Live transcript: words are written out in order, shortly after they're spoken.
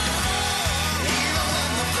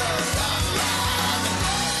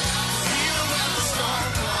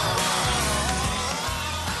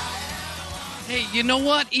You know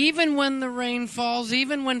what? Even when the rain falls,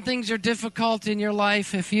 even when things are difficult in your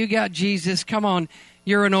life, if you got Jesus, come on,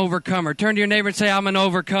 you're an overcomer. Turn to your neighbor and say, I'm an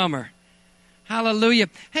overcomer. Hallelujah.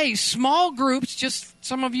 Hey, small groups, just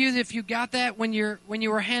some of you, if you got that when you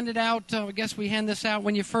were handed out, I guess we hand this out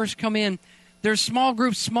when you first come in. There's small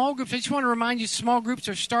groups. Small groups, I just want to remind you, small groups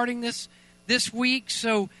are starting this week,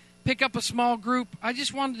 so pick up a small group. I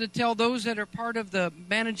just wanted to tell those that are part of the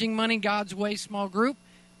Managing Money God's Way small group,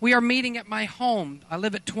 we are meeting at my home. I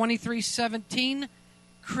live at 2317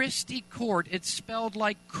 Christie Court. It's spelled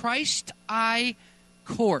like Christ I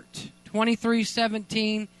Court.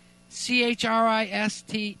 2317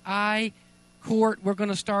 CHRISTI Court. We're going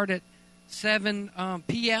to start at 7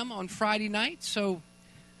 p.m. on Friday night, so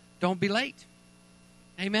don't be late.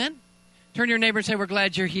 Amen? Turn to your neighbor and say, we're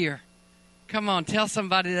glad you're here. Come on, tell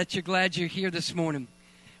somebody that you're glad you're here this morning.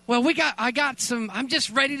 Well, I'm just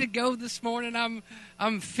ready to go this morning.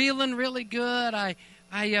 I'm feeling really good.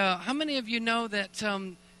 How many of you know that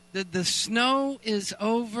the snow is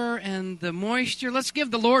over and the moisture? Let's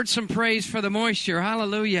give the Lord some praise for the moisture.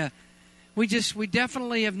 Hallelujah. We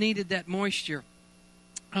definitely have needed that moisture.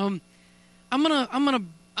 I'm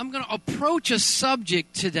gonna approach a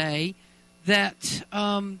subject today that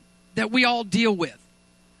we all deal with.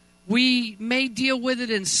 We may deal with it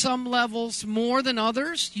in some levels more than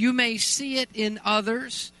others. You may see it in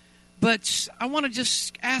others. But I want to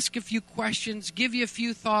just ask a few questions, give you a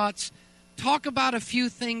few thoughts, talk about a few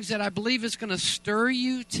things that I believe is going to stir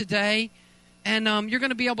you today. And you're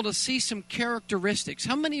going to be able to see some characteristics.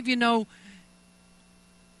 How many of you know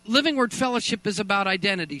Living Word Fellowship is about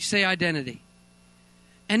identity? Say identity.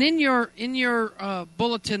 And in your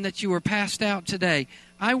bulletin that you were passed out today,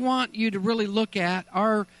 I want you to really look at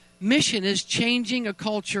our mission is changing a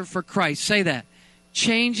culture for Christ. Say that.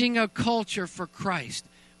 Changing a culture for Christ.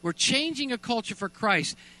 We're changing a culture for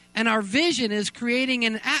Christ. And our vision is creating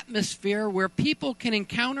an atmosphere where people can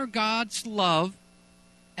encounter God's love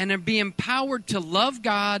and be empowered to love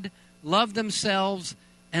God, love themselves,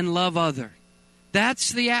 and love others.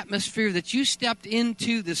 That's the atmosphere that you stepped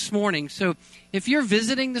into this morning. So if you're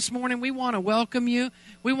visiting this morning, we want to welcome you.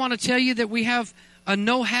 We want to tell you that we have a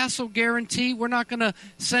no-hassle guarantee. We're not going to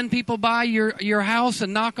send people by your house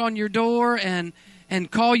and knock on your door and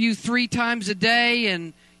call you 3 times a day.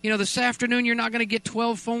 And, this afternoon you're not going to get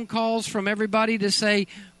 12 phone calls from everybody to say,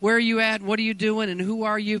 where are you at, what are you doing, and who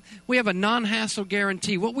are you? We have a non-hassle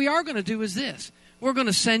guarantee. What we are going to do is this. We're going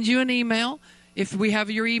to send you an email if we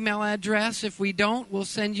have your email address. If we don't, we'll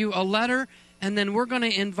send you a letter, and then we're going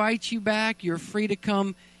to invite you back. You're free to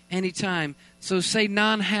come anytime. So say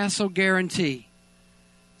non-hassle guarantee.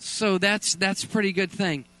 So that's a pretty good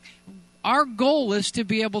thing. Our goal is to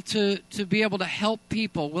be able to help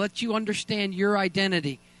people, let you understand your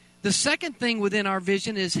identity. The second thing within our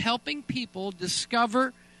vision is helping people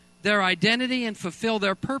discover their identity and fulfill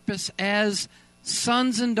their purpose as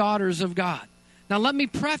sons and daughters of God. Now let me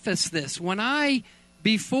preface this.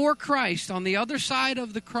 Before Christ, on the other side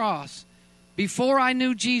of the cross, before I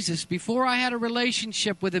knew Jesus, before I had a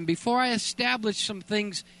relationship with Him, before I established some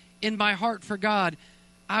things in my heart for God,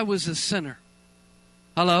 I was a sinner.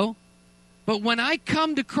 Hello? But when I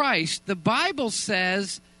come to Christ, the Bible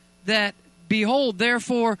says that, behold,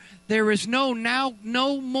 therefore, there is no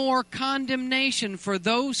more condemnation for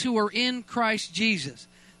those who are in Christ Jesus.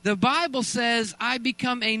 The Bible says I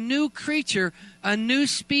become a new creature, a new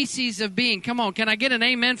species of being. Come on, can I get an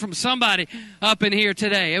amen from somebody up in here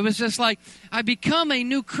today? It was just like I become a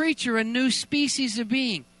new creature, a new species of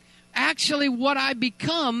being. Actually, what I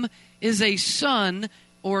become is a son,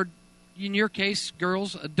 or in your case,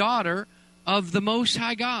 girls, a daughter of the Most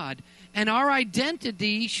High God. And our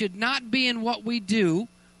identity should not be in what we do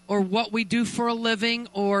or what we do for a living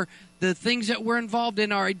or the things that we're involved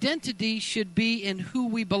in. Our identity should be in who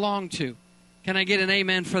we belong to. Can I get an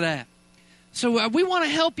amen for that? So we want to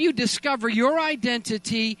help you discover your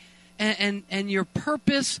identity and your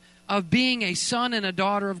purpose of being a son and a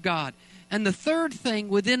daughter of God. And the third thing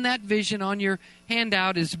within that vision on your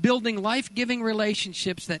handout is building life-giving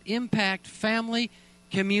relationships that impact family,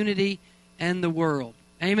 community, and the world.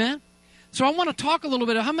 Amen? So I want to talk a little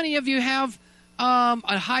bit. How many of you have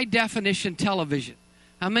a high-definition television?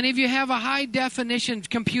 How many of you have a high-definition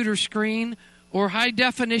computer screen or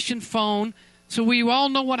high-definition phone? So we all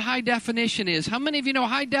know what high definition is. How many of you know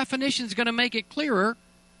high definition is going to make it clearer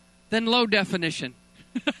than low definition?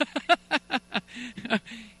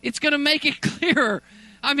 It's going to make it clearer.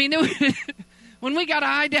 I mean, when we got a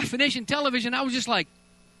high-definition television, I was just like,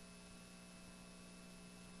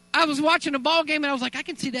 I was watching a ball game, and I was like, I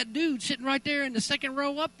can see that dude sitting right there in the second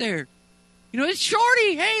row up there. It's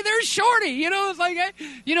Shorty. Hey, there's Shorty. It's like,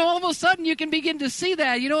 all of a sudden you can begin to see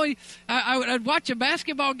that. I'd watch a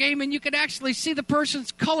basketball game and you could actually see the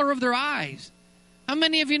person's color of their eyes. How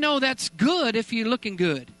many of you know that's good if you're looking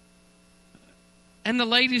good? And the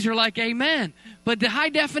ladies are like, amen. But the high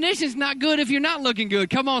definition is not good if you're not looking good.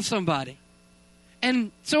 Come on, somebody.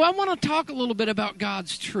 And so I want to talk a little bit about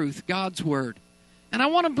God's truth, God's word. And I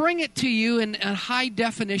want to bring it to you in a high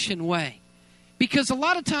definition way. Because a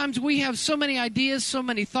lot of times we have so many ideas, so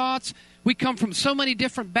many thoughts. We come from so many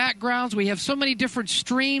different backgrounds. We have so many different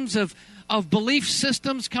streams of belief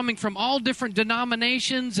systems coming from all different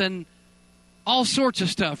denominations and all sorts of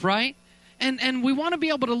stuff, right? And we want to be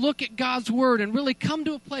able to look at God's word and really come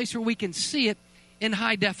to a place where we can see it in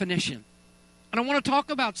high definition. And I want to talk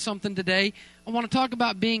about something today. I want to talk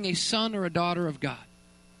about being a son or a daughter of God.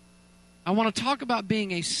 I want to talk about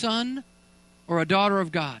being a son or a daughter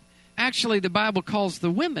of God. Actually, the Bible calls the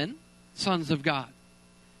women sons of God.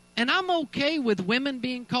 And I'm okay with women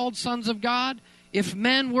being called sons of God if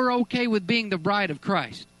men were okay with being the bride of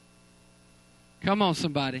Christ. Come on,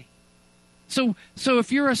 somebody. So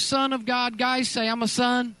if you're a son of God, guys, say, I'm a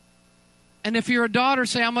son. And if you're a daughter,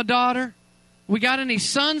 say, I'm a daughter. We got any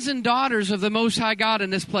sons and daughters of the Most High God in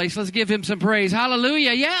this place? Let's give him some praise.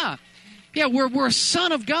 Hallelujah. Yeah. Yeah, we're a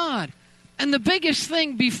son of God. And the biggest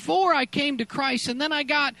thing before I came to Christ, and then I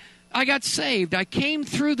got saved. I came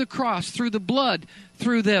through the cross, through the blood,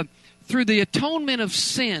 through the atonement of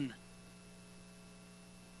sin,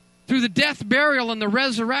 through the death, burial, and the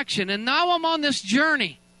resurrection. And now I'm on this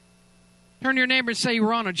journey. Turn to your neighbor and say,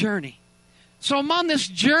 we're on a journey. So I'm on this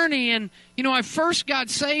journey, and, I first got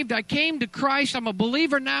saved. I came to Christ. I'm a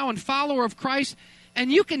believer now and follower of Christ.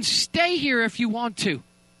 And you can stay here if you want to.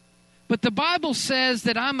 But the Bible says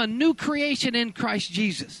that I'm a new creation in Christ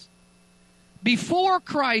Jesus. Before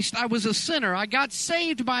Christ, I was a sinner. I got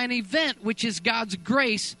saved by an event, which is God's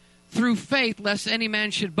grace through faith, lest any man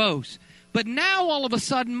should boast. But now, all of a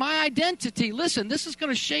sudden, my identity, listen, this is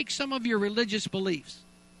going to shake some of your religious beliefs.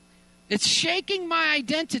 It's shaking my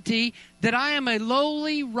identity that I am a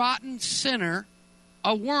lowly, rotten sinner,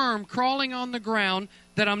 a worm crawling on the ground,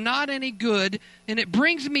 that I'm not any good, and it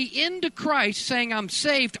brings me into Christ saying I'm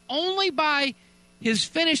saved only by his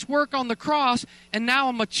finished work on the cross, and now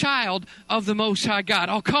I'm a child of the Most High God.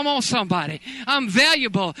 Oh, come on, somebody. I'm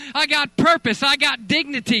valuable. I got purpose. I got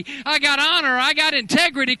dignity. I got honor. I got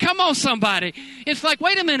integrity. Come on, somebody. It's like,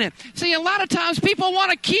 wait a minute. See, a lot of times people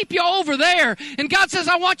want to keep you over there, and God says,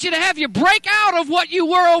 I want you to have you break out of what you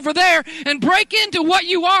were over there and break into what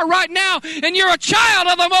you are right now, and you're a child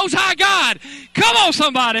of the Most High God. Come on,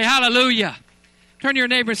 somebody. Hallelujah. Turn to your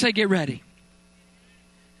neighbor and say, get ready.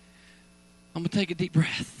 I'm going to take a deep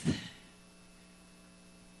breath.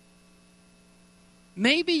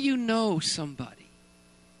 Maybe you know somebody,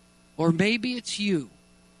 or maybe it's you.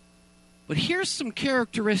 But here's some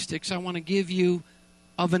characteristics I want to give you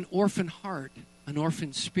of an orphan heart, an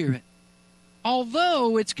orphan spirit.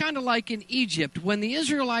 Although it's kind of like in Egypt. When the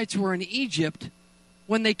Israelites were in Egypt,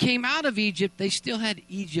 when they came out of Egypt, they still had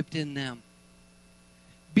Egypt in them.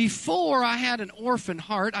 Before I had an orphan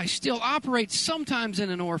heart, I still operate sometimes in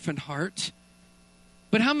an orphan heart.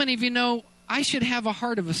 But how many of you know I should have a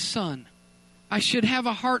heart of a son? I should have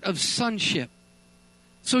a heart of sonship.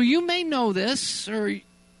 So you may know this, or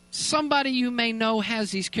somebody you may know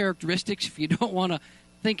has these characteristics if you don't want to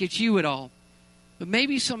think it's you at all. But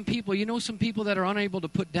maybe some people, some people that are unable to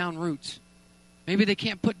put down roots. Maybe they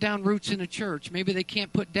can't put down roots in a church. Maybe they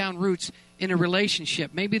can't put down roots in a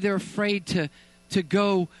relationship. Maybe they're afraid to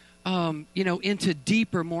go, into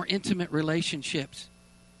deeper, more intimate relationships.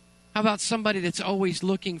 How about somebody that's always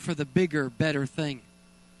looking for the bigger, better thing?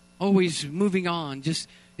 Always moving on. Just,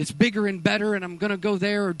 it's bigger and better, and I'm going to go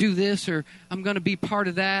there or do this, or I'm going to be part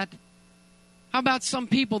of that. How about some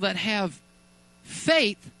people that have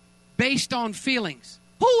faith based on feelings?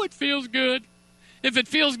 Oh, it feels good. If it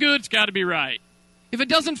feels good, it's got to be right. If it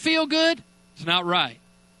doesn't feel good, it's not right.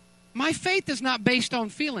 My faith is not based on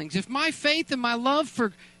feelings. If my faith and my love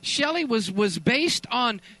for Shelley was based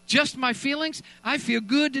on just my feelings, I feel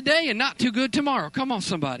good today and not too good tomorrow. Come on,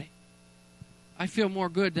 somebody. I feel more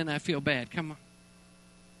good than I feel bad. Come on.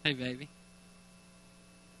 Hey, baby.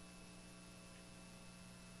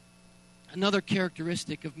 Another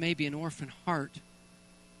characteristic of maybe an orphan heart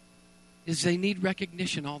is they need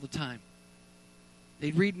recognition all the time.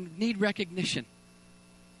 They need recognition.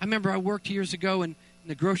 I remember I worked years ago in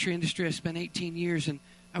the grocery industry. I spent 18 years, and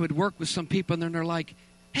I would work with some people, and then they're like,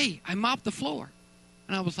 hey, I mopped the floor.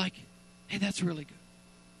 And I was like, hey, that's really good.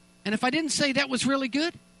 And if I didn't say that was really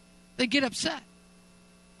good, they'd get upset.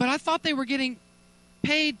 But I thought they were getting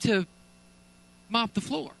paid to mop the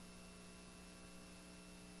floor.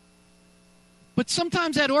 But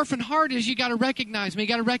sometimes that orphan heart is you got to recognize me, you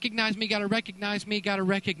got to recognize me, you got to recognize me, you got to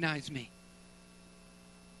recognize me.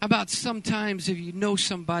 How about sometimes if you know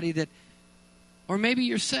somebody that, or maybe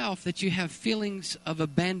yourself, that you have feelings of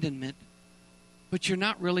abandonment, but you're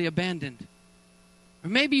not really abandoned. Or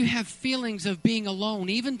maybe you have feelings of being alone,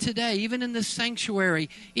 even today, even in this sanctuary,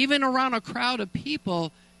 even around a crowd of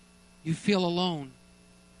people, you feel alone.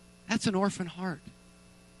 That's an orphan heart.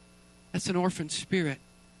 That's an orphan spirit.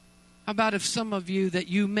 How about if some of you that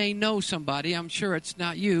you may know somebody, I'm sure it's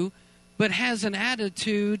not you, but has an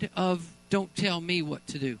attitude of, don't tell me what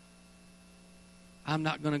to do. I'm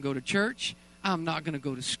not going to go to church. I'm not going to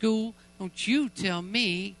go to school. Don't you tell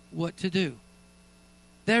me what to do.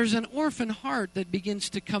 There's an orphan heart that begins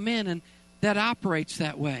to come in and that operates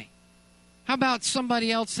that way. How about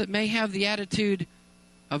somebody else that may have the attitude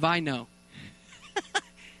of, I know.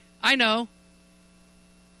 I know.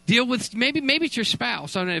 Deal with, maybe it's your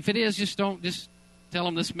spouse. I don't know, if it is, just tell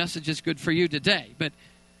them this message is good for you today. But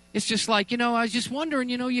it's just like, I was just wondering,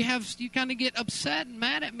 you kind of get upset and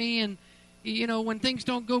mad at me, and when things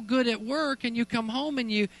don't go good at work, and you come home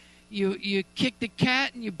and you kick the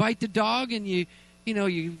cat and you bite the dog and you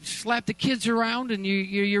slap the kids around and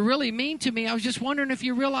you're really mean to me. I was just wondering if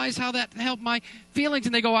you realize how that helped my feelings.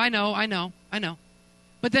 And they go, I know.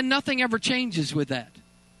 But then nothing ever changes with that.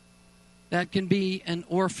 That can be an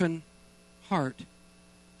orphan heart.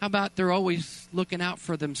 How about they're always looking out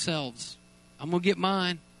for themselves? I'm going to get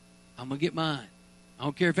mine. I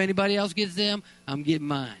don't care if anybody else gets them. I'm getting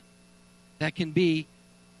mine. That can be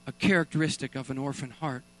a characteristic of an orphan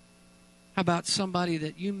heart. How about somebody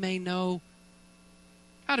that you may know?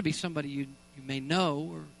 Got to be somebody you may know,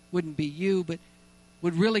 or wouldn't be you, but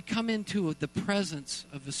would really come into the presence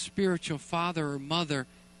of a spiritual father or mother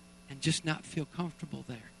and just not feel comfortable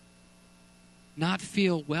there. Not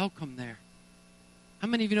feel welcome there. How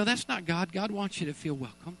many of you know that's not God? God wants you to feel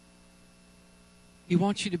welcome. He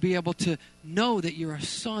wants you to be able to know that you're a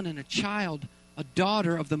son and a child, a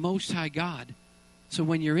daughter of the Most High God. So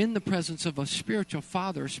when you're in the presence of a spiritual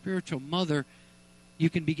father, a spiritual mother, you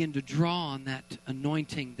can begin to draw on that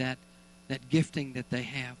anointing, that gifting that they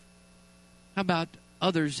have. How about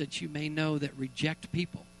others that you may know that reject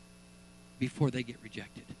people before they get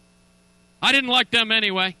rejected? I didn't like them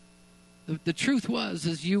anyway. The truth was,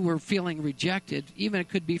 as you were feeling rejected, even it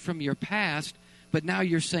could be from your past, but now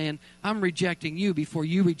you're saying, I'm rejecting you before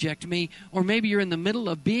you reject me. Or maybe you're in the middle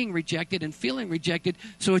of being rejected and feeling rejected,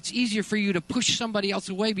 so it's easier for you to push somebody else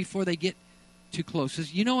away before they get too close.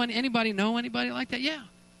 Anybody know anybody like that? Yeah.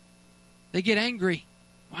 They get angry.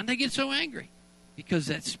 Why do they get so angry? Because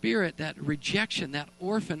that spirit, that rejection, that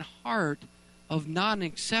orphan heart of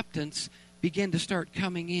non-acceptance begin to start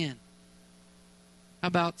coming in. How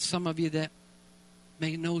about some of you that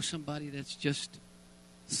may know somebody that's just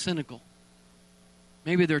cynical?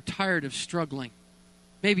 Maybe they're tired of struggling.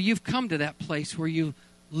 Maybe you've come to that place where you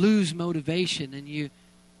lose motivation and you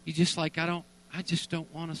just like, I just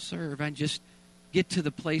don't want to serve. I just get to the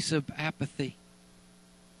place of apathy.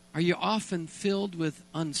 Are you often filled with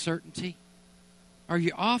uncertainty? Are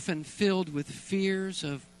you often filled with fears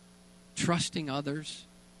of trusting others?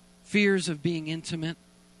 Fears of being intimate?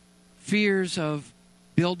 Fears of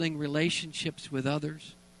building relationships with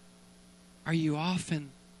others? Are you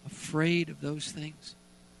often afraid of those things?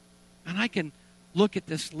 And I can look at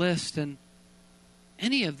this list, and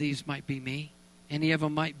any of these might be me. Any of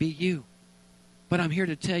them might be you. But I'm here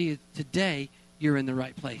to tell you today, you're in the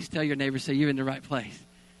right place. Tell your neighbor, say, you're in the right place.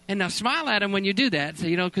 And now smile at them when you do that. So,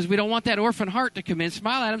 because we don't want that orphan heart to come in.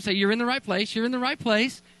 Smile at them, say, you're in the right place. You're in the right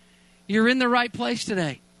place. You're in the right place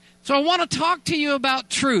today. So I want to talk to you about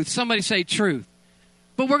truth. Somebody say truth.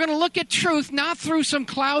 But we're going to look at truth not through some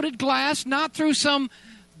clouded glass, not through some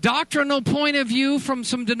doctrinal point of view from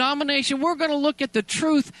some denomination. We're going to look at the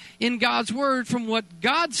truth in God's Word from what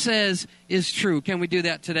God says is true. Can we do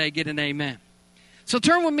that today? Get an amen. So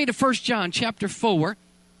turn with me to 1 John chapter 4.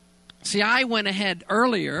 See, I went ahead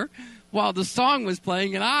earlier while the song was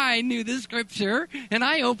playing, and I knew the scripture, and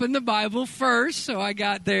I opened the Bible first, so I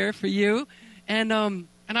got there for you. And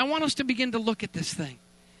I want us to begin to look at this thing,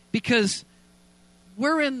 because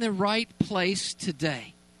we're in the right place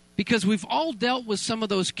today, because we've all dealt with some of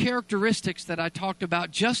those characteristics that I talked about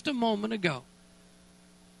just a moment ago.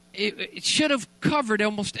 It should have covered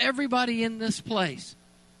almost everybody in this place.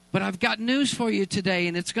 But I've got news for you today,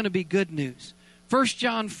 and it's going to be good news. 1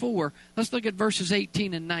 John 4, let's look at verses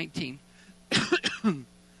 18 and 19.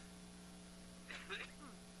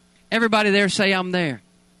 Everybody there say, I'm there.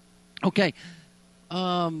 Okay.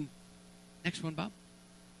 Next one, Bob.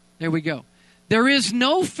 There we go. There is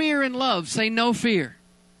no fear in love. Say no fear.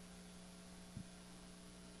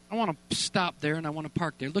 I want to stop there and I want to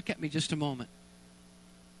park there. Look at me just a moment.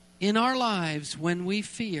 In our lives, when we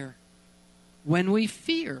fear,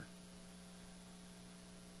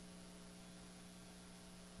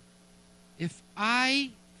 if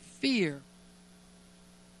I fear,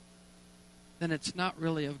 then it's not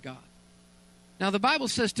really of God. Now, the Bible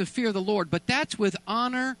says to fear the Lord, but that's with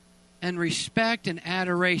honor and respect and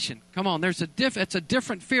adoration. Come on, it's a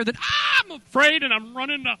different fear that I'm afraid and I'm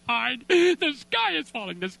running to hide. The sky is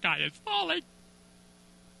falling. The sky is falling.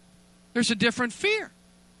 There's a different fear.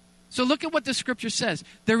 So look at what the Scripture says.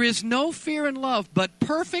 There is no fear in love, but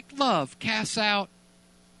perfect love casts out.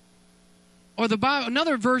 Or the Bible,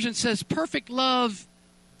 another version says perfect love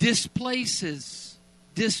displaces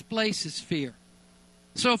fear.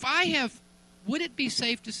 So would it be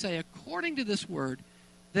safe to say, according to this word,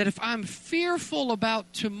 that if I'm fearful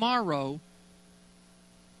about tomorrow,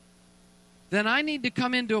 then I need to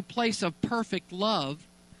come into a place of perfect love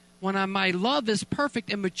when my love is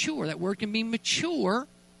perfect and mature. That word can be mature.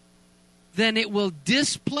 Then it will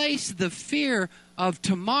displace the fear of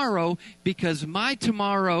tomorrow because my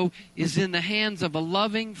tomorrow is in the hands of a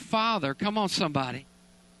loving Father. Come on, somebody.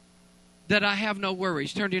 That I have no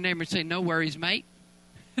worries. Turn to your neighbor and say, no worries, mate.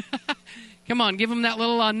 Come on, give them that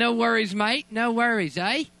little no worries, mate. No worries,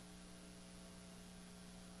 eh? It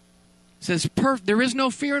says, there is no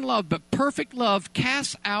fear in love, but perfect love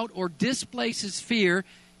casts out or displaces fear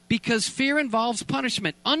because fear involves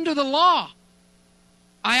punishment. Under the law,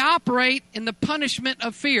 I operate in the punishment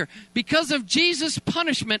of fear. Because of Jesus'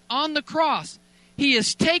 punishment on the cross, He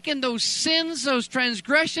has taken those sins, those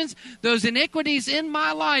transgressions, those iniquities in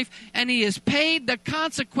my life, and He has paid the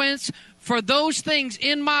consequence for those things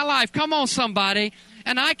in my life. Come on, somebody.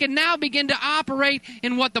 And I can now begin to operate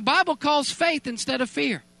in what the Bible calls faith instead of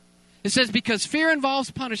fear. It says, because fear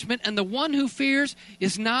involves punishment, and the one who fears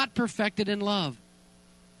is not perfected in love.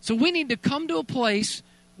 So we need to come to a place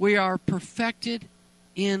where we are perfected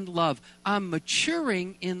in love. I'm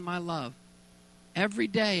maturing in my love. Every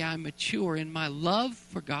day I mature in my love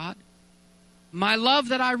for God, my love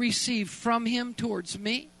that I receive from Him towards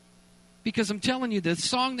me. Because I'm telling you, the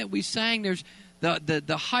song that we sang, there's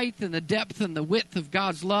the height and the depth and the width of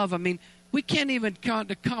God's love. I mean, we can't even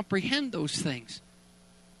comprehend those things.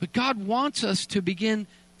 But God wants us to begin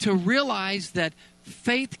to realize that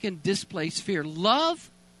faith can displace fear.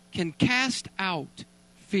 Love can cast out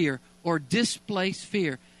fear or displace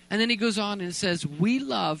fear. And then He goes on and says, we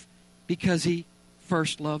love because He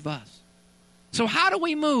first loved us. So how do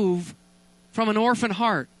we move from an orphan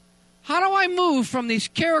heart? How do I move from these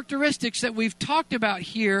characteristics that we've talked about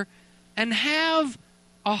here and have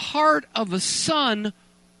a heart of a son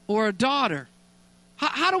or a daughter?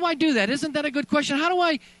 How do I do that? Isn't that a good question? How do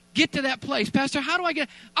I get to that place? Pastor, how do I get...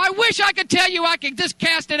 I wish I could tell you I could just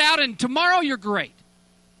cast it out and tomorrow you're great.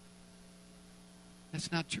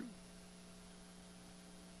 That's not true.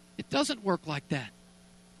 It doesn't work like that.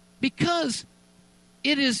 Because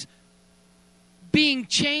it is being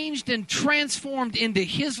changed and transformed into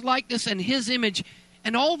His likeness and His image.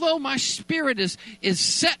 And although my spirit is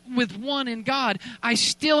set with one in God, I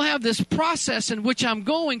still have this process in which I'm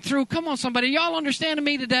going through. Come on, somebody. Y'all understanding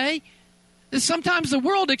me today? That sometimes the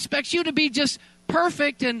world expects you to be just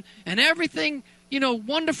perfect and everything,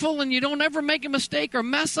 wonderful, and you don't ever make a mistake or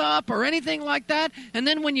mess up or anything like that. And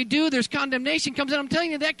then when you do, there's condemnation comes in. I'm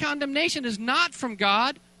telling you, that condemnation is not from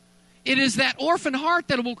God. It is that orphan heart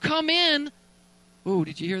that will come in. Oh,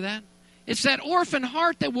 did you hear that? It's that orphan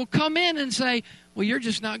heart that will come in and say, well, you're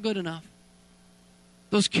just not good enough.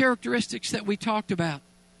 Those characteristics that we talked about.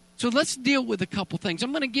 So let's deal with a couple things.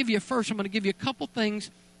 I'm going to give you a couple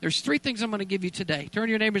things. There's 3 things I'm going to give you today. Turn to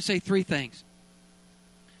your neighbor and say 3 things.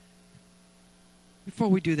 Before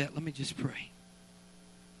we do that, let me just pray.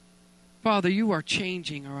 Father, you are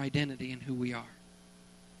changing our identity and who we are.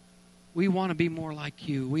 We want to be more like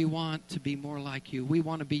you. We want to be more like you. We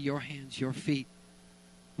want to be your hands, your feet.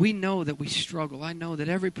 We know that we struggle. I know that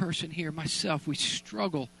every person here, myself, we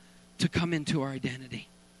struggle to come into our identity.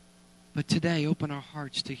 But today, open our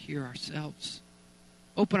hearts to hear ourselves.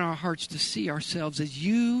 Open our hearts to see ourselves as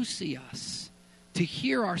you see us. To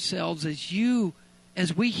hear ourselves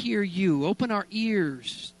as we hear you. Open our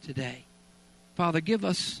ears today. Father, give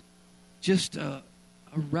us just a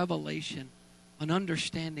revelation, an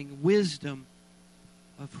understanding, wisdom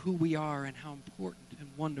of who we are and how important and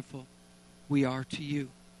wonderful we are to you.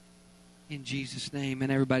 In Jesus' name. And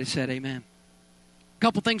everybody said amen. A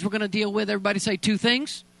couple things we're going to deal with. Everybody say 2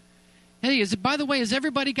 things. Hey, by the way, has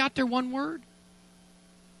everybody got their one word?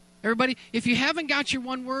 Everybody, if you haven't got your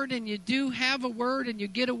one word and you do have a word and you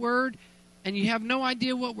get a word and you have no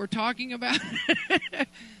idea what we're talking about,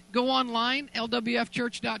 go online,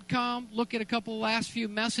 lwfchurch.com, look at a couple last few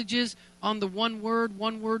messages on the one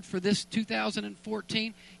word for this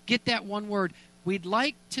 2014. Get that one word. We'd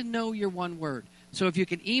like to know your one word. So if you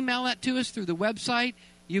can email that to us through the website,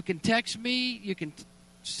 you can text me, you can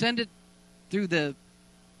send it through the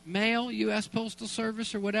mail, U.S. Postal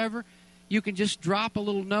Service or whatever. You can just drop a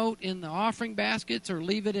little note in the offering baskets or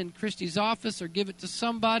leave it in Christy's office or give it to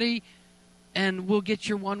somebody, and we'll get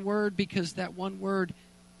your one word, because that one word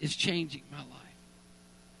is changing my life.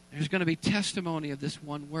 There's going to be testimony of this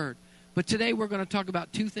one word. But today we're going to talk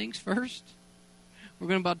about two things first. We're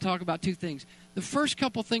going to talk about two things. The first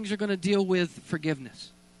couple things are going to deal with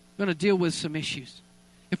forgiveness. We're going to deal with some issues.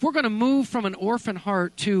 If we're going to move from an orphan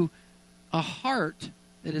heart to a heart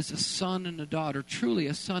that is a son and a daughter, truly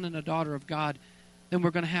a son and a daughter of God, then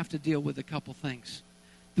we're going to have to deal with a couple things.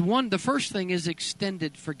 The first thing is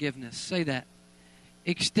extended forgiveness. Say that.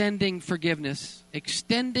 Extending forgiveness.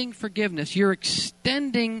 Extending forgiveness. You're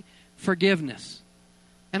extending forgiveness.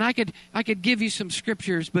 And I could give you some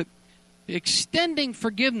scriptures, but extending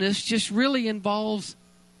forgiveness just really involves,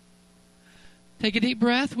 take a deep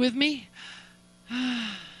breath with me.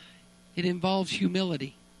 It involves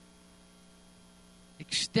humility.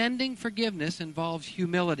 Extending forgiveness involves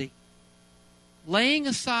humility. Laying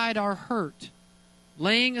aside our hurt.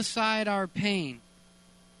 Laying aside our pain.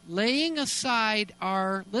 Laying aside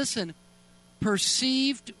our, listen,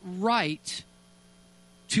 perceived right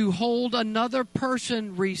to hold another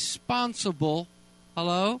person responsible,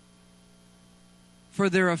 hello, for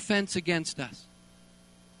their offense against us.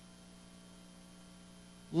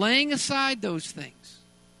 Laying aside those things.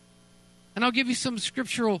 And I'll give you some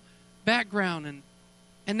scriptural background.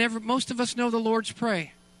 And most of us know the Lord's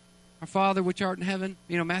Prayer. Our Father which art in heaven,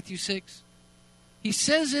 Matthew 6. He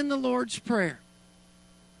says in the Lord's Prayer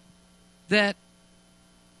that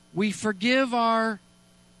we forgive our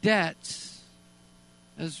debts,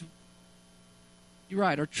 as you're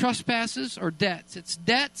right, our trespasses or debts. It's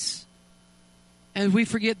debts, and we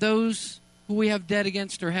forget those who we have debt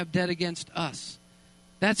against or have debt against us.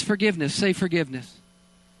 That's forgiveness. Say forgiveness.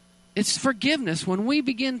 It's forgiveness. When we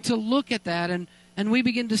begin to look at that and we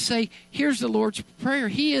begin to say, here's the Lord's Prayer.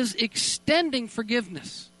 He is extending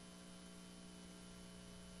forgiveness.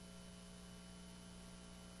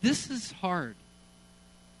 This is hard.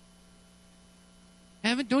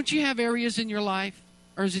 Don't you have areas in your life,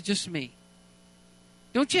 or is it just me?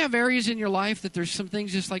 Don't you have areas in your life that there's some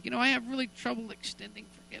things just like, I have really trouble extending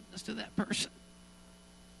forgiveness to that person.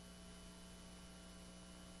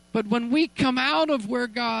 But when we come out of where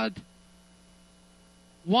God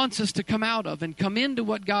wants us to come out of and come into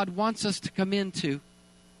what God wants us to come into,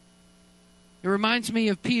 it reminds me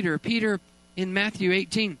of Peter. Peter in Matthew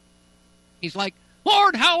 18. He's like,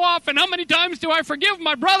 Lord, how often, how many times do I forgive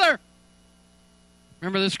my brother?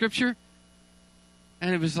 Remember the scripture?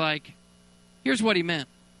 And it was like, here's what he meant.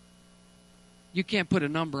 You can't put a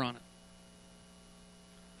number on it.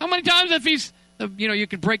 How many times if he's, you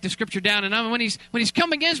could break the scripture down, and when he's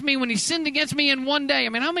come against me, when he sinned against me in one day,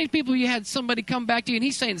 how many people you had somebody come back to you, and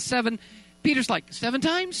he's saying 7, Peter's like, 7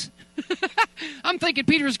 times? I'm thinking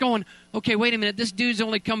Peter's going, okay, wait a minute, this dude's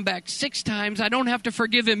only come back 6 times, I don't have to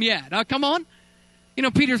forgive him yet. Come on.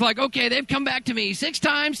 Peter's like, okay, they've come back to me 6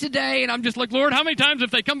 times today, and I'm just like, Lord, how many times if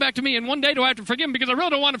they come back to me in one day do I have to forgive them? Because I really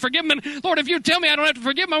don't want to forgive them. And Lord, if you tell me I don't have to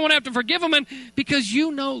forgive them, I won't have to forgive them. And because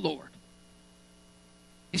you know, Lord.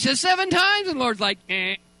 He says 7 times, and the Lord's like,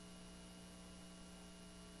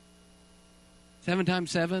 7 times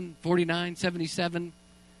 7, 49, 77.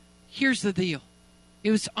 Here's the deal. It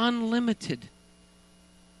was unlimited.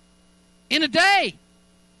 In a day.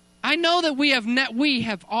 I know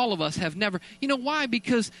that all of us have never. You know why?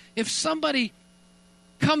 Because if somebody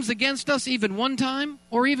comes against us even one time,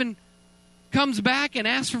 or even comes back and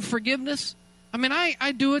asks for forgiveness,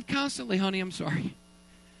 I do it constantly, honey. I'm sorry.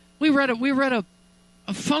 We read a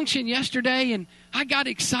function yesterday, and I got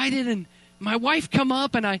excited, and my wife come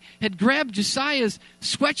up, and I had grabbed Josiah's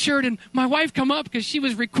sweatshirt, and my wife come up because she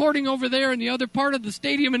was recording over there in the other part of the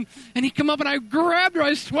stadium, and he come up, and I grabbed her,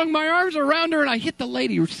 I swung my arms around her, and I hit the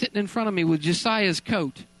lady who was sitting in front of me with Josiah's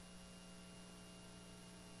coat.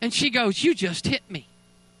 And she goes, you just hit me.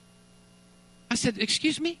 I said,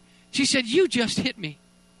 excuse me? She said, you just hit me.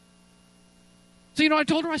 So I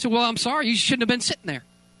told her, I said, well, I'm sorry, you shouldn't have been sitting there.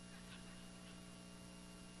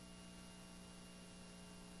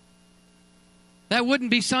 That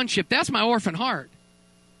wouldn't be sonship. That's my orphan heart.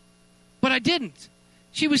 But I didn't.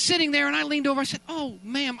 She was sitting there, and I leaned over. I said, oh,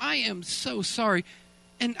 ma'am, I am so sorry.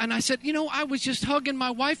 And I said, I was just hugging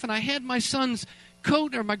my wife, and I had my son's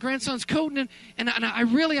coat, or my grandson's coat, and I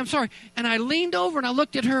really am sorry. And I leaned over, and I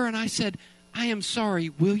looked at her, and I said, I am sorry.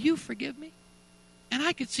 Will you forgive me? And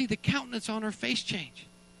I could see the countenance on her face change.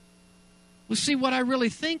 Well, see, what I really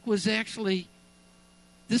think was actually,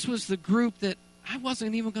 this was the group that, I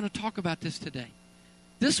wasn't even going to talk about this today.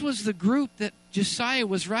 This was the group that Josiah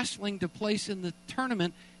was wrestling to place in the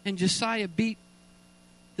tournament, and Josiah beat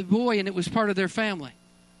the boy, and it was part of their family.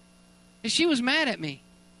 And she was mad at me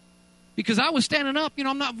because I was standing up.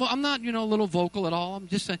 I'm not a little vocal at all. I'm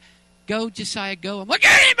just saying, go, Josiah, go. I'm like,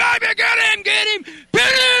 get him, baby, get him, pin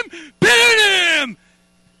him.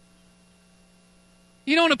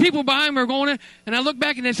 And the people behind me are going in, and I look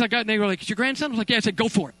back, and they were like, it's your grandson? I was like, yeah. I said, go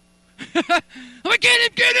for it. I'm like,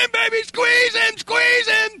 get him, baby, squeeze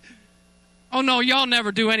him. Oh, no, y'all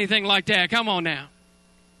never do anything like that. Come on now.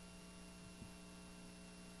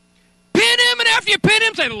 Pin him, and after you pin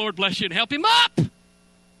him, say, the Lord bless you, and help him up.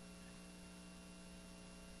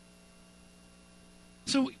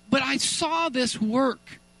 But I saw this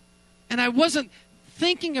work, and I wasn't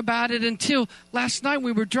thinking about it until last night.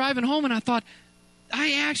 We were driving home, and I thought,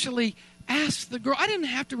 I actually asked the girl. I didn't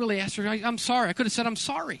have to really ask her. I'm sorry. I could have said, I'm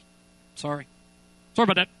sorry. Sorry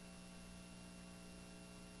about that.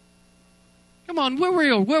 Come on, we're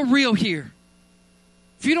real. We're real here.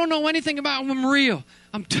 If you don't know anything about them, I'm real.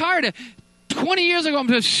 I'm tired of 20 years ago, I'm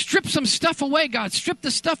going to strip some stuff away. God, strip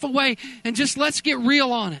the stuff away and just let's get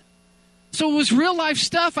real on it. So it was real life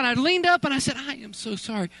stuff, and I leaned up and I said, I am so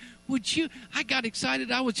sorry. I got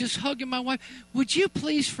excited. I was just hugging my wife. Would you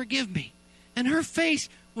please forgive me? And her face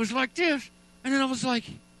was like this. And then I was like,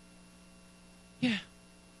 yeah.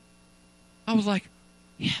 I was like,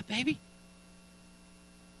 yeah, baby.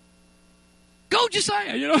 Go,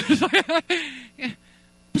 Josiah. Yeah.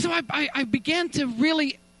 So I began to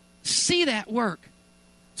really see that work.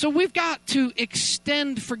 So we've got to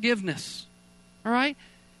extend forgiveness. All right?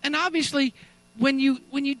 And obviously, when you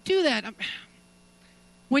do that,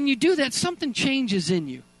 something changes in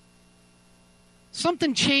you.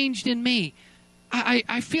 Something changed in me.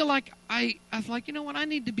 I feel like I was like, you know what? I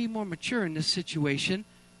need to be more mature in this situation.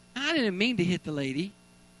 And I didn't mean to hit the lady.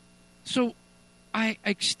 So I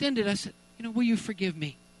extended. I said, will you forgive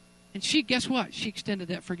me? And she, guess what? She extended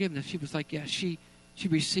that forgiveness. She was like, yeah, she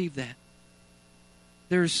received that.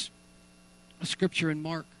 There's a scripture in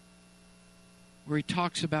Mark where he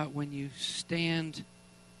talks about when you stand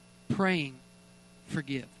praying,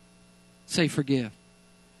 forgive. Say forgive.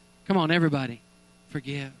 Come on, everybody.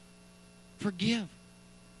 Forgive. Forgive.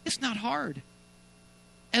 It's not hard.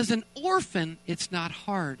 As an orphan, it's not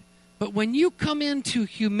hard. But when you come into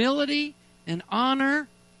humility and honor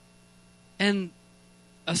and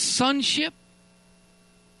a sonship,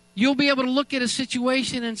 you'll be able to look at a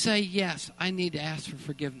situation and say, yes, I need to ask for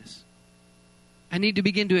forgiveness. I need to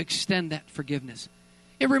begin to extend that forgiveness.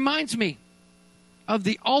 It reminds me of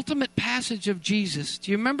the ultimate passage of Jesus.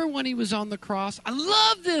 Do you remember when he was on the cross? I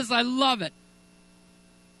love this. I love it.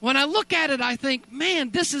 When I look at it, I think, man,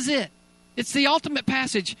 this is it. It's the ultimate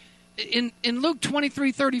passage. In Luke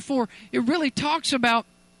 23:34, it really talks about,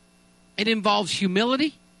 it involves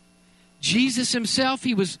humility. Jesus himself,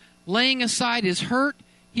 he was laying aside his hurt.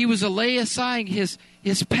 He was laying aside his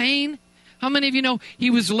pain. How many of you know he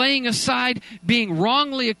was laying aside being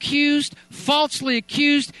wrongly accused, falsely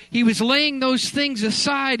accused? He was laying those things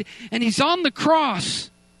aside, and he's on the cross.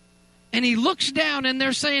 And he looks down, and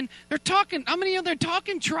they're talking, how many of them are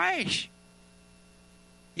talking trash?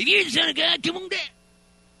 If you're the Son of God, come on down.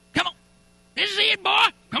 Come on. This is it, boy.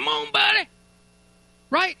 Come on, buddy.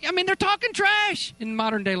 Right? I mean, they're talking trash in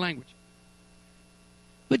modern day language.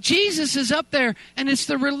 But Jesus is up there, and it's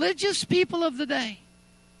the religious people of the day.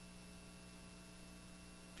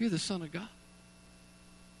 If you're the Son of God,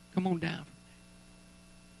 come on down.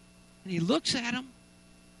 And he looks at them.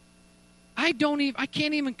 I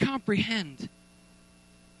can't even comprehend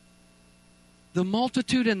the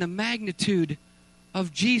multitude and the magnitude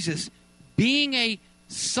of Jesus being a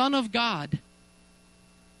Son of God.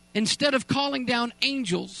 Instead of calling down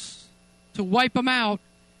angels to wipe them out,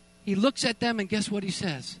 he looks at them and guess what he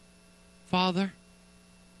says? Father,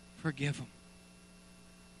 forgive them.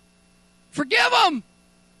 Forgive them!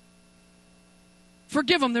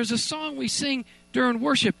 Forgive them. There's a song we sing during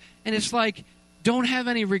worship, and it's like, don't have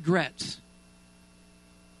any regrets.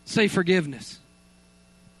 Say forgiveness.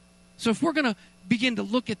 So if we're going to begin to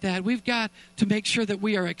look at that, we've got to make sure that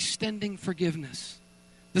we are extending forgiveness.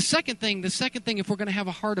 The second thing, if we're going to have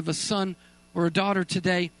a heart of a son or a daughter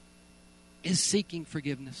today, is seeking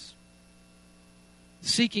forgiveness.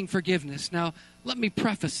 Seeking forgiveness. Now, let me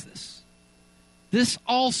preface this. This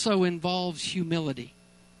also involves humility.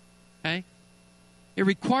 Okay? It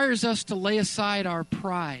requires us to lay aside our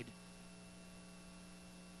pride.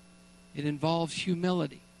 It involves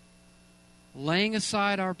humility. laying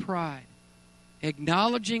aside our pride,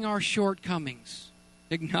 acknowledging our shortcomings,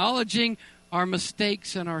 acknowledging our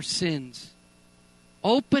mistakes and our sins,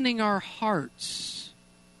 opening our hearts.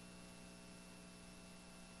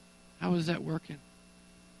 How is that working?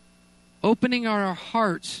 Opening our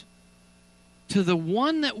hearts to the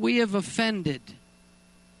one that we have offended.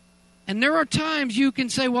 And there are times you can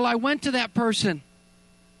say, well, I went to that person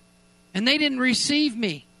and they didn't receive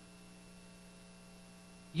me.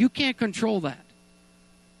 You can't control that.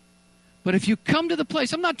 But if you come to the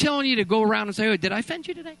place, I'm not telling you to go around and say, oh, did I offend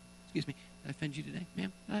you today? Excuse me, did I offend you today?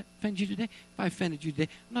 Ma'am, did I offend you today? If I offended you today,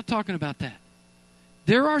 I'm not talking about that.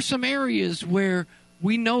 There are some areas where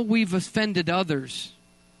we know we've offended others.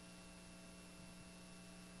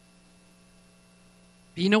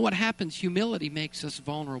 But you know what happens? Humility makes us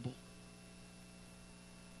vulnerable.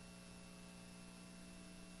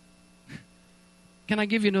 Can I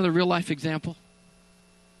give you another real-life example?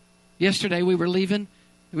 Yesterday we were leaving.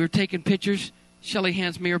 We were taking pictures. Shelley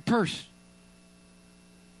hands me her purse.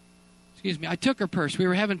 Excuse me. I took her purse. We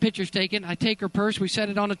were having pictures taken. I take her purse. We set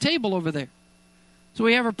it on a table over there. So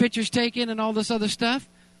we have our pictures taken and all this other stuff.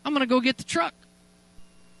 I'm going to go get the truck.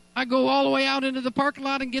 I go all the way out into the parking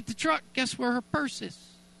lot and get the truck. Guess where her purse is?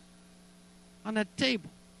 On that table.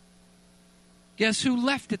 Guess who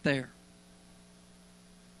left it there?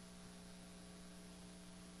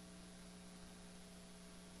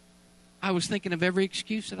 I was thinking of every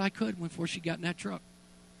excuse that I could before she got in that truck.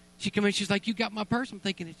 She came in, she's like, you got my purse? I'm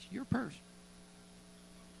thinking, it's your purse.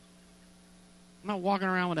 I'm not walking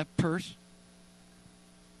around with that purse.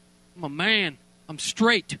 I'm a man. I'm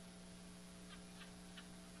straight.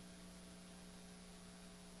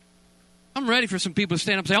 I'm ready for some people to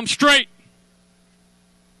stand up and say, I'm straight.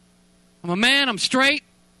 I'm a man. I'm straight.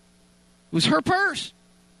 It was her purse.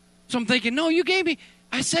 So I'm thinking, no, you gave me.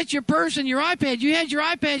 I set your purse and your iPad. You had your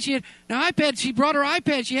iPad. She had an iPad. She brought her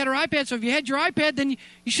iPad. She had her iPad. So if you had your iPad, then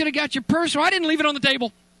you should have got your purse. So I didn't leave it on the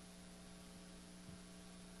table.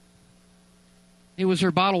 It was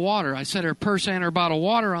her bottle of water. I set her purse and her bottle of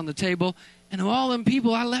water on the table. And of all them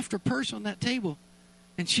people, I left her purse on that table.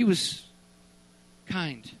 And she was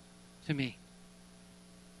kind to me.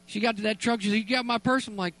 She got to that truck. She said, you got my purse?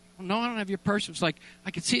 I'm like, oh, no, I don't have your purse. It was like,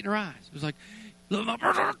 I could see it in her eyes. It was like, leave my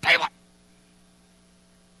purse on the table.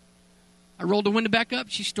 I rolled the window back up.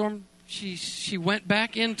 She stormed. She went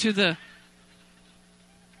back into the.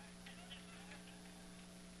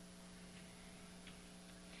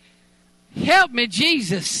 Help me,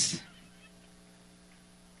 Jesus.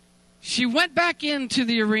 She went back into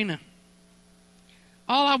the arena.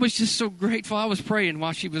 All I was just so grateful. I was praying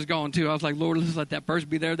while she was gone, too. I was like, Lord, let's let that person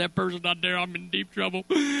be there. That person's not there. I'm in deep trouble.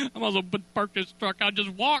 I might as well park this truck. I'll just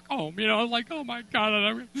walk home. You know, I was like, oh, my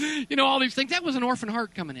God. You know, all these things. That was an orphan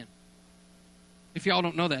heart coming in. If y'all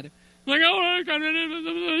don't know that. Like, oh,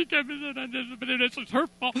 it's her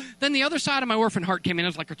fault. Then the other side of my orphan heart came in. It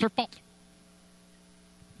was like, it's her fault.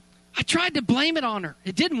 I tried to blame it on her.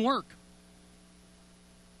 It didn't work.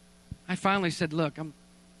 I finally said, look, I'm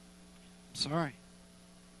sorry.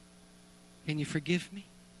 Can you forgive me?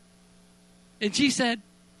 And she said,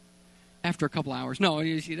 after a couple hours, no,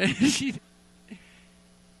 she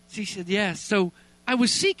said yes. So I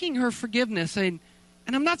was seeking her forgiveness, and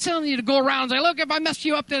I'm not telling you to go around and say, look, if I messed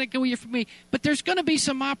you up, then it can be for me. But there's going to be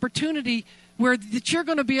some opportunity where that you're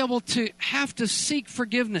going to be able to have to seek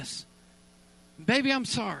forgiveness. Baby, I'm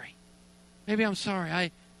sorry. Maybe I'm sorry.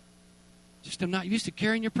 I just am not used to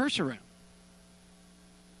carrying your purse around.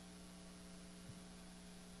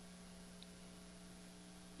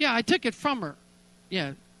 Yeah, I took it from her.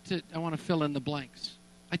 Yeah, I want to fill in the blanks.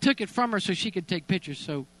 I took it from her so she could take pictures.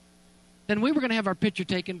 So then we were going to have our picture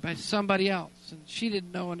taken by somebody else. And she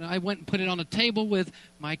didn't know. And I went and put it on a table with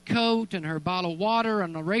my coat and her bottle of water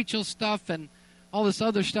and the Rachel stuff and all this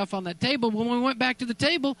other stuff on that table. When we went back to the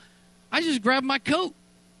table, I just grabbed my coat.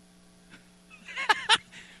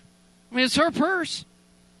 I mean, it's her purse.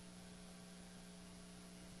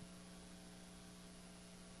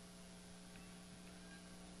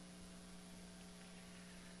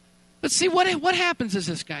 But see, what happens is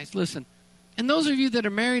this, guys. Listen, and those of you that are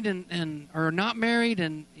married and are not married,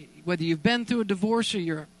 and whether you've been through a divorce or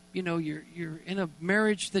you're in a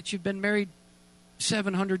marriage that you've been married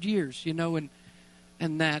 700 years,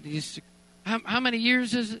 and that is, how many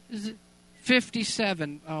years is it?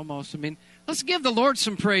 57 almost. I mean, let's give the Lord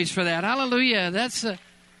some praise for that. Hallelujah.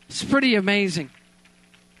 It's pretty amazing.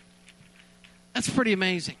 That's pretty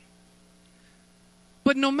amazing.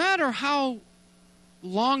 But no matter how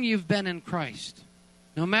long you've been in Christ,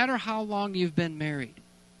 no matter how long you've been married,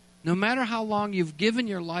 no matter how long you've given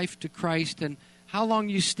your life to Christ and how long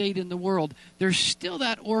you stayed in the world, there's still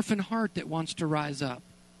that orphan heart that wants to rise up.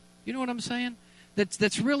 You know what I'm saying?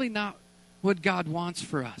 That's really not what God wants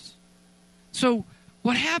for us. So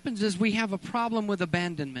what happens is we have a problem with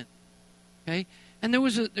abandonment. Okay? And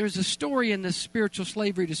there's a story in this spiritual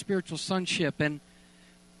slavery to spiritual sonship, and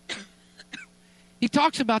he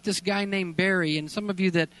talks about this guy named Barry, and some of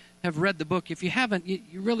you that have read the book, if you haven't,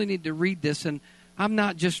 you really need to read this, and I'm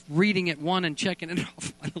not just reading it one and checking it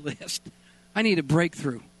off my list. I need a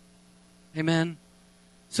breakthrough. Amen?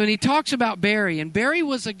 So he talks about Barry, and Barry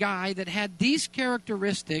was a guy that had these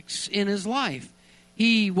characteristics in his life.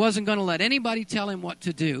 He wasn't going to let anybody tell him what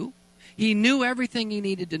to do. He knew everything he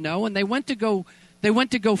needed to know, and they went to go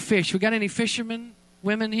fish. We got any fishermen,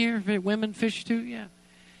 women here? Women fish too? Yeah.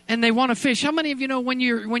 And they want to fish. How many of you know when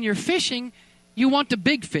you're fishing, you want the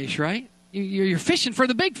big fish, right? You're fishing for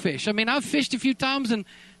the big fish. I mean, I've fished a few times, and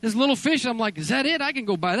this little fish, I'm like, is that it? I can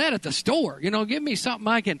go buy that at the store. You know, give me something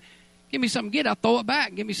to get. I'll throw it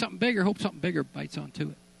back. Give me something bigger. Hope something bigger bites onto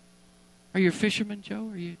it. Are you a fisherman, Joe?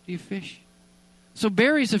 Do you fish? So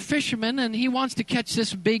Barry's a fisherman, and he wants to catch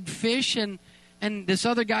this big fish, and this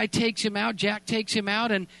other guy takes him out. Jack takes him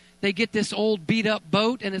out, and they get this old beat-up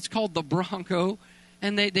boat, and it's called the Bronco.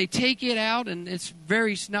 And they take it out, and it's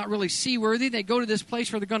not really seaworthy. They go to this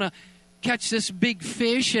place where they're going to catch this big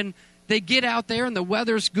fish, and they get out there, and the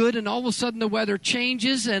weather's good, and all of a sudden the weather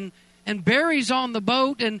changes, and Barry's on the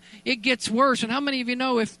boat, and it gets worse. And how many of you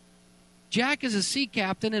know if Jack is a sea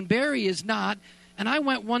captain and Barry is not? And I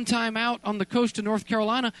went one time out on the coast of North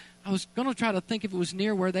Carolina. I was going to try to think if it was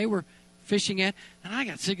near where they were fishing at, and I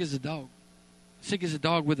got sick as a dog. Sick as a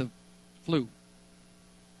dog with a flu.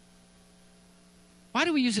 Why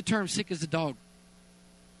do we use the term sick as a dog?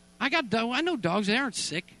 I know dogs that aren't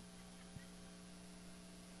sick.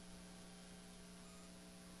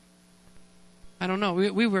 I don't know.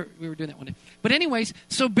 We were doing that one day. But anyways,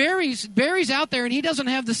 so Barry's out there, and he doesn't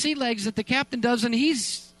have the sea legs that the captain does, and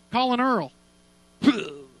he's calling Earl.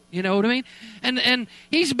 You know what I mean? And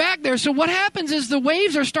he's back there. So what happens is the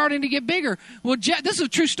waves are starting to get bigger. Well, this is a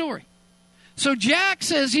true story. So Jack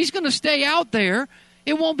says he's going to stay out there.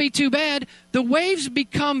 It won't be too bad. The waves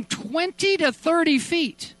become 20 to 30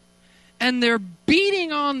 feet. And they're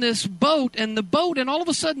beating on this boat, and all of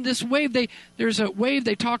a sudden this wave, there's a wave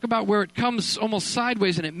they talk about where it comes almost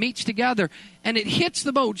sideways and it meets together, and it hits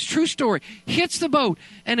the boat. It's a true story. Hits the boat,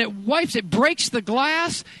 and it breaks the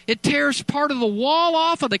glass. It tears part of the wall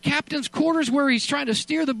off of the captain's quarters where he's trying to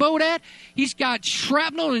steer the boat at. He's got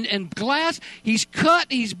shrapnel and glass. He's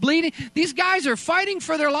cut. He's bleeding. These guys are fighting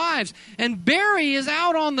for their lives, and Barry is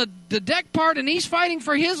out on the deck part, and he's fighting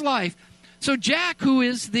for his life. So Jack, who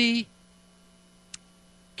is the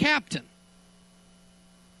captain.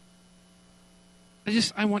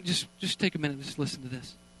 I want just take a minute and just listen to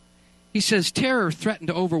this. He says, terror threatened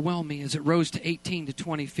to overwhelm me as it rose to 18 to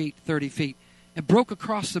 20 feet, 30 feet. It broke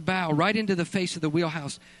across the bow, right into the face of the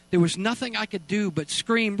wheelhouse. There was nothing I could do but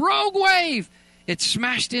scream, "Rogue wave!" It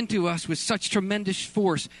smashed into us with such tremendous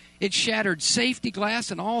force. It shattered safety glass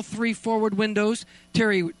in all three forward windows,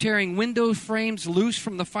 tearing window frames loose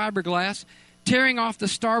from the fiberglass, tearing off the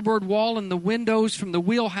starboard wall and the windows from the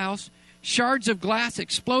wheelhouse. Shards of glass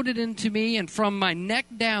exploded into me and from my neck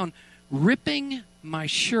down, ripping my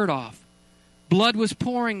shirt off. Blood was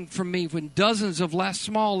pouring from me with dozens of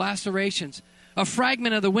small lacerations. A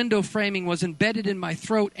fragment of the window framing was embedded in my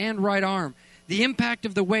throat and right arm. The impact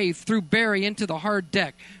of the wave threw Barry into the hard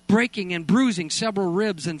deck, breaking and bruising several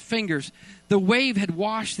ribs and fingers. The wave had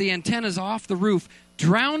washed the antennas off the roof,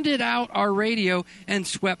 drowned out our radio, and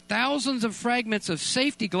swept thousands of fragments of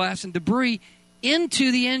safety glass and debris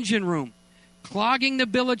into the engine room, clogging the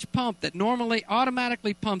bilge pump that normally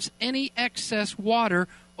automatically pumps any excess water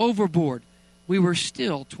overboard. We were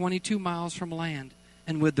still 22 miles from land,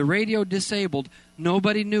 and with the radio disabled,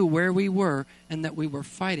 nobody knew where we were and that we were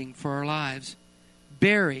fighting for our lives.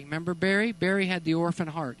 Barry, remember Barry? Barry had the orphan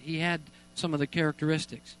heart. He had some of the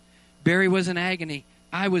characteristics. Barry was in agony.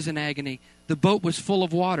 I was in agony. The boat was full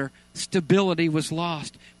of water. Stability was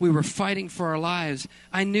lost. We were fighting for our lives.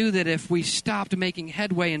 I knew that if we stopped making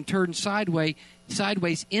headway and turned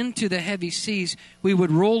sideways into the heavy seas, we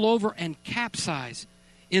would roll over and capsize.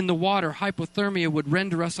 In the water, hypothermia would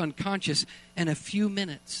render us unconscious, and in a few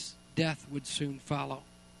minutes, death would soon follow.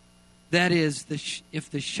 That is, if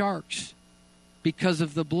the sharks, because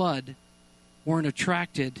of the blood, weren't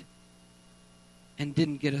attracted and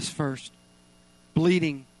didn't get us first.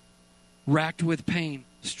 Bleeding, racked with pain,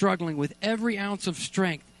 struggling with every ounce of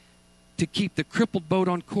strength to keep the crippled boat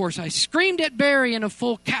on course, I screamed at Barry in a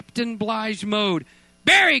full Captain Blige mode.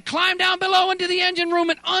 "Barry, climb down below into the engine room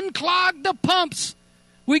and unclog the pumps."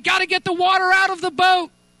 We got to get the water out of the boat.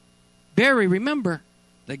 Barry, remember,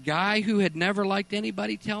 the guy who had never liked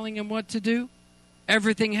anybody telling him what to do?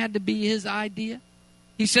 Everything had to be his idea.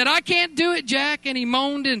 He said, I can't do it, Jack. And he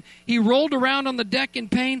moaned and he rolled around on the deck in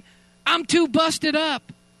pain. I'm too busted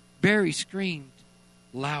up. Barry screamed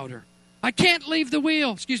louder. I can't leave the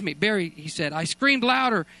wheel. Excuse me, Barry, he said. I screamed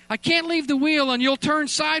louder. I can't leave the wheel, and you'll turn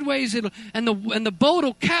sideways, and the boat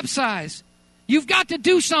will capsize. You've got to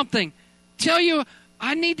do something.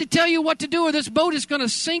 I need to tell you what to do, or this boat is going to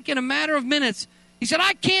sink in a matter of minutes. He said,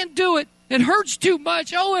 I can't do it. It hurts too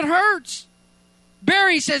much. Oh, it hurts.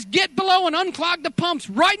 Barry says, get below and unclog the pumps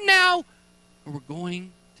right now, or we're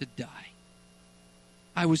going to die.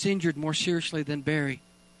 I was injured more seriously than Barry,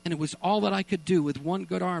 and it was all that I could do with one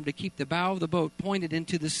good arm to keep the bow of the boat pointed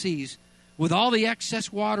into the seas. With all the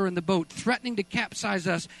excess water in the boat threatening to capsize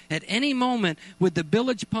us at any moment with the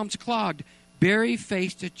bilge pumps clogged, Barry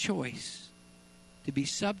faced a choice: to be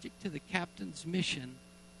subject to the captain's mission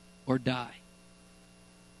or die.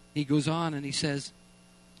 He goes on and he says,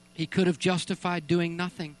 he could have justified doing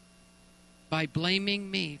nothing by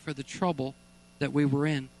blaming me for the trouble that we were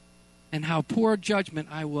in, and how poor judgment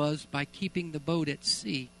I was by keeping the boat at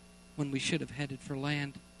sea when we should have headed for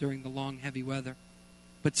land during the long, heavy weather.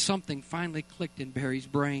 But something finally clicked in Barry's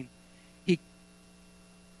brain.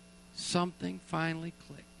 Something finally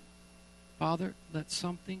clicked. Father, let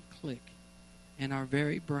something click in our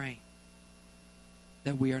very brain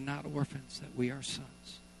that we are not orphans, that we are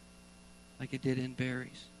sons, like it did in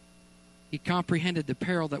Barry's. He comprehended the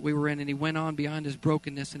peril that we were in, and he went on beyond his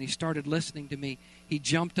brokenness, and he started listening to me. He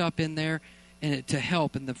jumped up in there to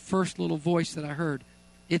help, and the first little voice that I heard,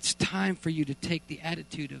 it's time for you to take the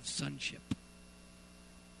attitude of sonship.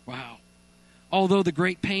 Wow. Although the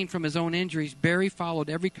great pain from his own injuries, Barry followed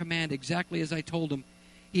every command exactly as I told him.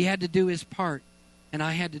 He had to do his part, and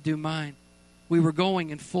I had to do mine. We were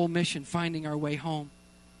going in full mission, finding our way home.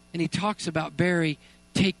 And he talks about Barry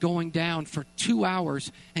going down for 2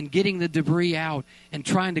 hours and getting the debris out and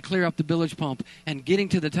trying to clear up the bilge pump and getting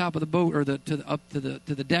to the top of the boat, or up to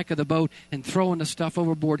the deck of the boat, and throwing the stuff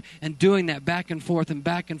overboard and doing that back and forth and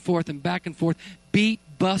back and forth and back and forth, beat,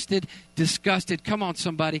 busted, disgusted. Come on,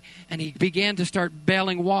 somebody. And he began to start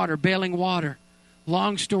bailing water.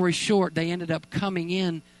 Long story short, they ended up coming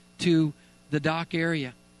in to the dock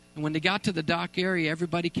area. And when they got to the dock area,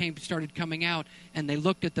 everybody started coming out, and they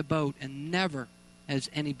looked at the boat, and never has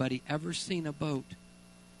anybody ever seen a boat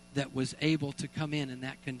that was able to come in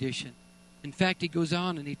that condition. In fact, he goes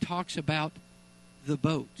on and he talks about the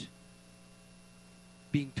boat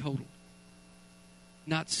being totaled.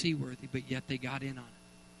 Not seaworthy, but yet they got in on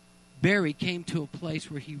it. Barry came to a place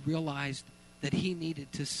where he realized that he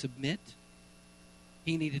needed to submit.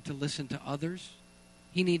 He needed to listen to others.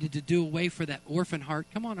 He needed to do away for that orphan heart.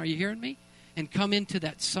 Come on, are you hearing me? And come into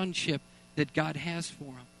that sonship that God has for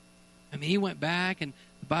him. I mean, he went back, and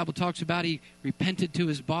the Bible talks about he repented to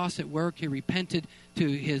his boss at work. He repented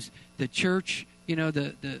to the church,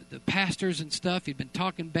 the pastors and stuff. He'd been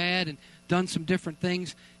talking bad and done some different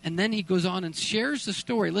things. And then he goes on and shares the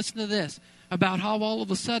story. Listen to this, about how all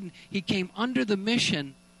of a sudden he came under the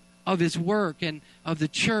mission of his work and of the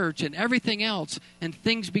church and everything else, and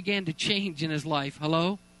things began to change in his life.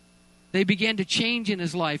 Hello? They began to change in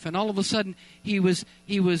his life, and all of a sudden he was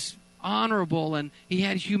honorable, and he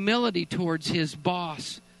had humility towards his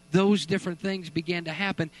boss. Those different things began to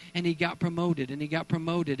happen, and he got promoted,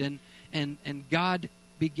 and God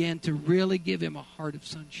began to really give him a heart of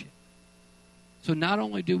sonship. So not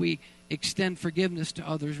only do we extend forgiveness to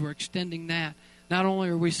others, we're extending that. Not only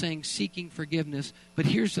are we saying seeking forgiveness, but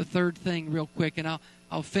here's the third thing real quick, and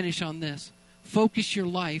I'll finish on this. Focus your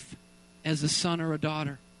life as a son or a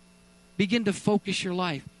daughter. Begin to focus your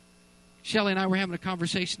life. Shelley and I were having a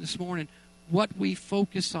conversation this morning. What we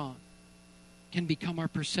focus on can become our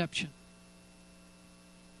perception.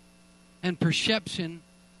 And perception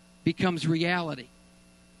becomes reality.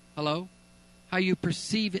 Hello? How you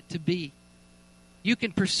perceive it to be. You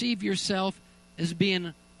can perceive yourself as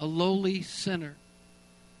being a lowly sinner,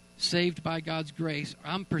 saved by God's grace.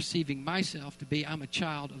 I'm perceiving myself to be, I'm a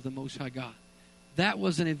child of the Most High God. That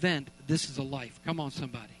was an event. This is a life. Come on,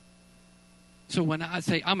 somebody. So when I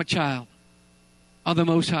say I'm a child of the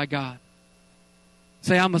Most High God,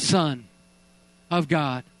 say I'm a son of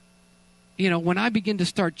God. When I begin to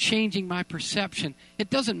start changing my perception, it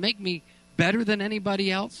doesn't make me better than anybody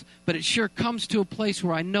else, but it sure comes to a place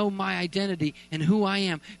where I know my identity and who I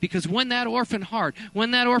am. Because when that orphan heart,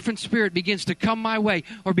 when that orphan spirit begins to come my way,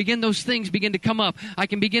 or those things begin to come up, I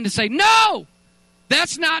can begin to say, no,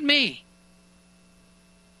 that's not me.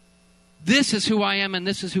 This is who I am, and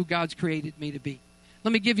this is who God's created me to be.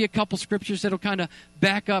 Let me give you a couple scriptures that'll kind of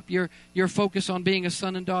back up your focus on being a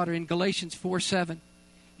son and daughter. In Galatians 4:7,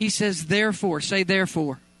 he says, therefore, say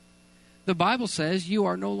therefore. The Bible says you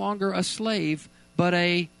are no longer a slave, but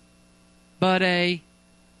a,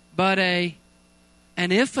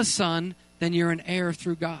 and if a son, then you're an heir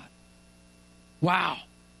through God. Wow.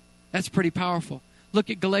 That's pretty powerful. Look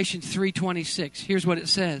at Galatians 3:26. Here's what it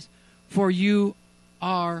says. For you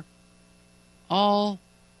are all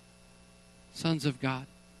sons of God.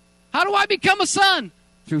 How do I become a son?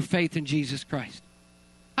 Through faith in Jesus Christ.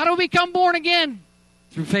 How do we become born again?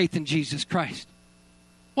 Through faith in Jesus Christ.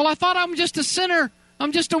 Well, I thought I'm just a sinner.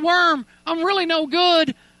 I'm just a worm. I'm really no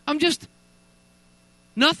good. I'm just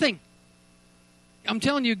nothing. I'm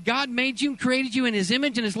telling you, God made you and created you in His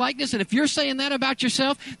image and His likeness. And if you're saying that about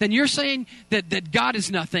yourself, then you're saying that God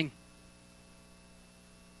is nothing.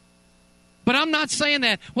 But I'm not saying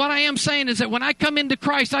that. What I am saying is that when I come into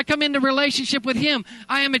Christ, I come into relationship with Him.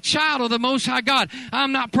 I am a child of the Most High God.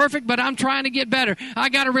 I'm not perfect, but I'm trying to get better. I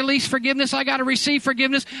got to release forgiveness. I got to receive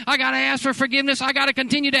forgiveness. I got to ask for forgiveness. I got to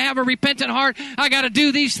continue to have a repentant heart. I got to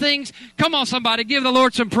do these things. Come on, somebody. Give the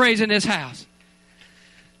Lord some praise in this house.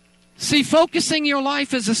 See, focusing your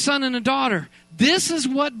life as a son and a daughter, this is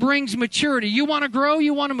what brings maturity. You want to grow?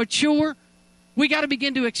 You want to mature? We got to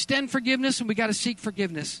begin to extend forgiveness, and we got to seek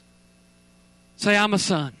forgiveness. Say, I'm a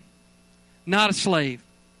son, not a slave.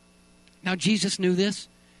 Now, Jesus knew this.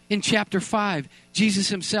 In chapter 5, Jesus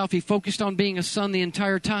himself, he focused on being a son the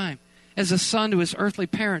entire time. As a son to his earthly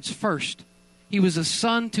parents first. He was a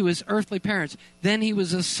son to his earthly parents. Then he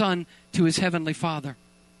was a son to his heavenly Father.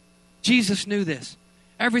 Jesus knew this.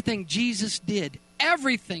 Everything Jesus did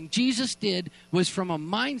was from a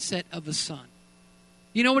mindset of a son.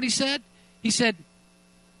 You know what he said? He said,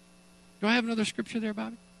 do I have another scripture there,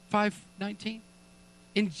 Bobby? 5:19?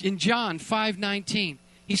 In John 5:19,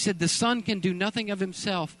 he said, the Son can do nothing of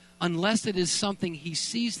himself unless it is something he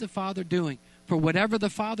sees the Father doing. For whatever the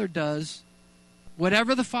Father does,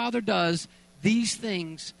 these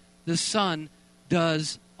things the Son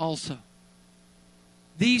does also.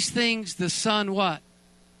 These things the Son what?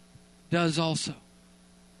 Does also.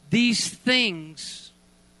 These things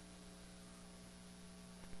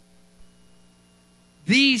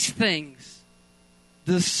the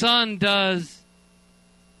Son does.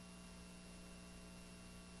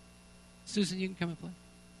 Susan, you can come and play.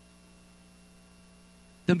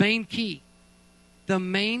 The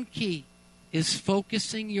main key is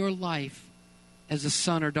focusing your life as a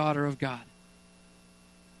son or daughter of God.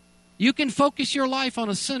 You can focus your life on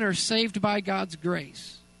a sinner saved by God's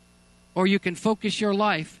grace. Or you can focus your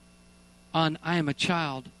life on, I am a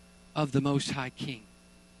child of the Most High King.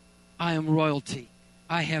 I am royalty.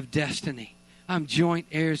 I have destiny. I'm joint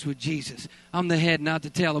heirs with Jesus. I'm the head, not the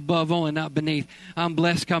tail, above only, not beneath. I'm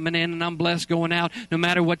blessed coming in and I'm blessed going out. No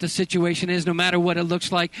matter what the situation is, no matter what it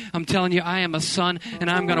looks like, I'm telling you, I am a son, and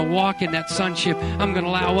I'm going to walk in that sonship. I'm going to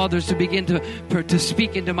allow others to begin to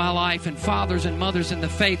speak into my life, and fathers and mothers in the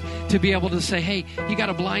faith to be able to say, hey, you got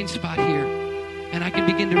a blind spot here. And I can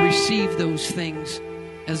begin to receive those things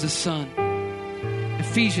as a son.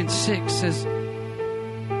 Ephesians 6 says,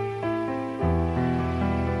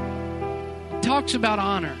 talks about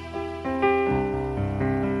honor.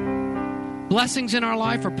 Blessings in our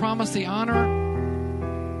life are promised the honor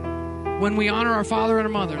when we honor our father and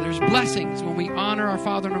our mother. There's blessings when we honor our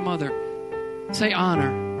father and our mother. Say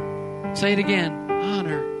honor. Say it again.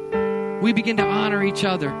 Honor. We begin to honor each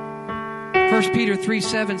other. 1 Peter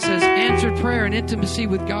 3:7 says, answered prayer and intimacy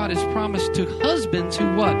with God is promised to husbands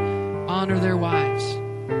who what? Honor their wives.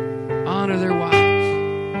 Honor their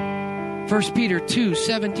wives. 1 Peter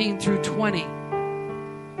 2:17 through 20.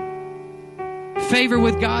 Favor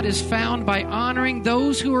with God is found by honoring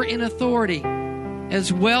those who are in authority,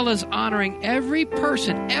 as well as honoring every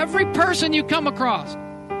person you come across.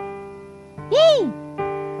 Woo!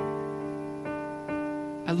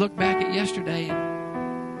 I look back at yesterday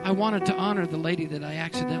and I wanted to honor the lady that I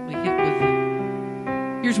accidentally hit with.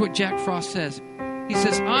 Here's what Jack Frost says. He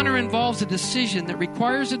says, honor involves a decision that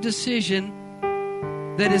requires a decision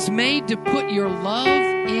that is made to put your love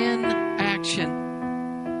in action.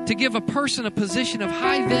 To give a person a position of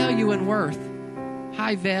high value and worth.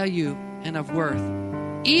 High value and of worth.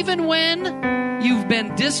 Even when you've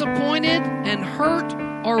been disappointed and hurt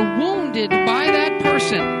or wounded by that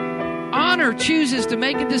person, honor chooses to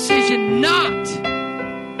make a decision not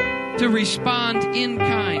to respond in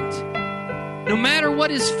kind. No matter what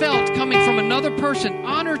is felt coming from another person,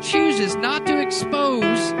 honor chooses not to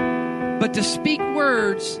expose, but to speak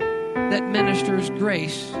words that ministers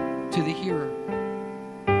grace to the hearer.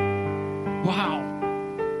 Wow.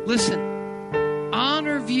 Listen,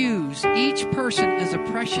 honor views each person as a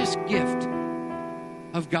precious gift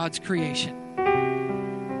of God's creation.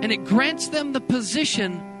 And it grants them the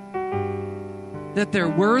position that they're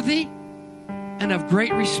worthy and of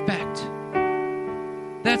great respect.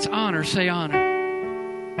 That's honor. Say honor.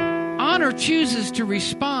 Honor chooses to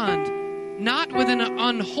respond not with an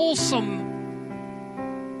unwholesome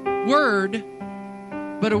word,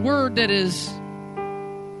 but a word that is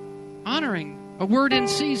honoring, a word in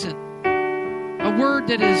season, a word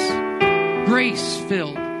that is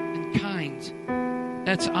grace-filled and kind.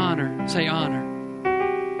 That's honor. Say honor.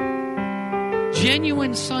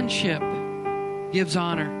 Genuine sonship gives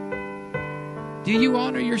honor. Do you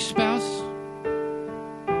honor your spouse?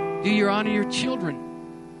 Do you honor your children?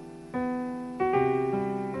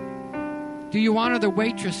 Do you honor the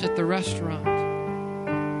waitress at the restaurant,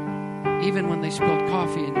 even when they spilled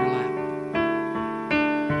coffee in your lap?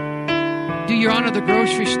 Do you honor the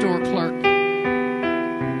grocery store clerk?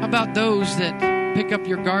 How about those that pick up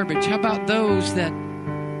your garbage? How about those that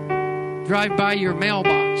drive by your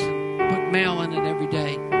mailbox and put mail in it every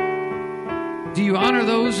day? Do you honor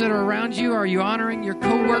those that are around you? Are you honoring your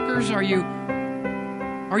coworkers? Are you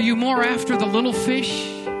more after the little fish?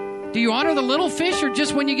 Do you honor the little fish or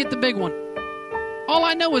just when you get the big one? All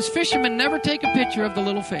I know is fishermen never take a picture of the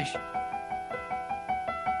little fish.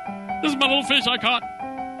 This is my little fish I caught.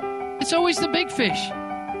 It's always the big fish.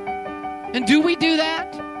 And do we do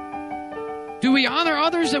that? Do we honor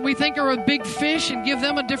others that we think are a big fish and give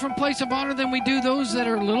them a different place of honor than we do those that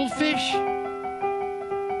are little fish?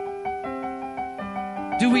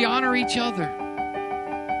 Do we honor each other?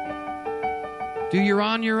 Do you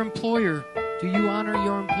honor your employer? Do you honor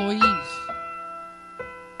your employees?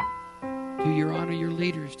 Do you honor your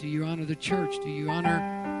leaders? Do you honor the church? Do you honor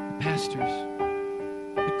the pastors?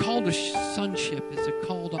 The call to sonship is a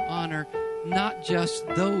call to honor not just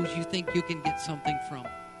those you think you can get something from,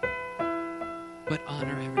 but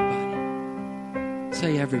honor everybody.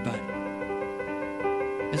 Say everybody.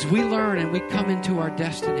 As we learn and we come into our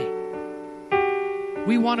destiny,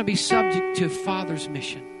 we want to be subject to Father's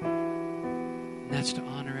mission, and that's to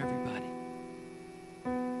honor everybody.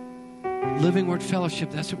 Living Word Fellowship,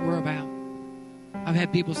 that's what we're about. I've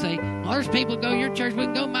had people say, well, there's people who go to your church, we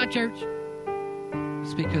can go to my church.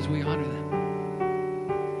 It's because we honor them.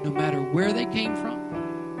 No matter where they came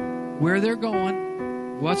from, where they're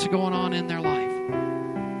going, what's going on in their life.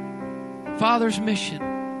 Father's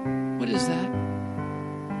mission, what is that?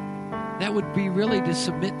 That would be really to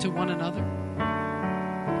submit to one another.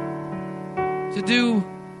 To do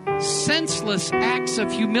senseless acts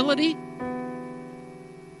of humility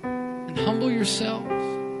and humble yourselves.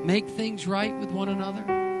 Make things right with one another.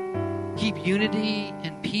 Keep unity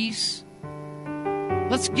and peace.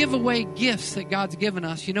 Let's give away gifts that God's given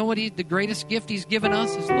us. You know what? The greatest gift He's given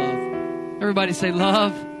us is love. Everybody say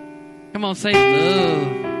love. Come on, say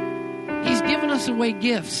love. He's given us away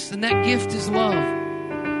gifts, and that gift is love.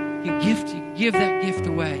 You can give that gift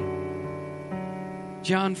away.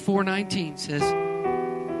 John 4:19 says,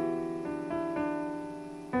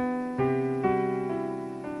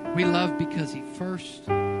 we love because He first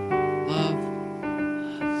loved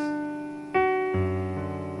us.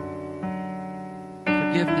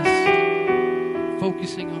 Forgiveness,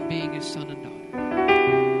 focusing on being His son and daughter.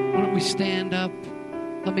 Why don't we stand up?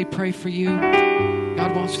 Let me pray for you.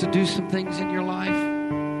 God wants to do some things in your life.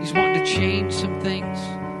 He's wanting to change some things.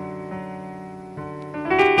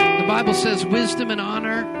 The Bible says wisdom and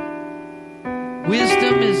honor.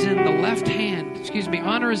 Wisdom is in the left hand.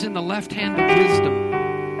 Honor is in the left hand of wisdom.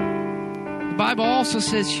 The Bible also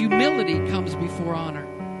says humility comes before honor.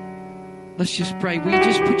 Let's just pray. Will you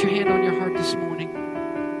just put your hand on your heart this morning?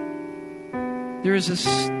 There is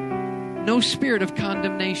no spirit of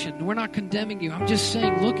condemnation. We're not condemning you. I'm just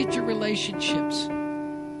saying, look at your relationships.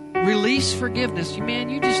 Release forgiveness.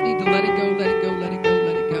 You just need to let it go, let it go, let it go,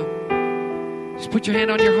 let it go. Just put your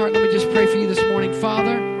hand on your heart. Let me just pray for you this morning.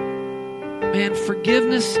 Father, man,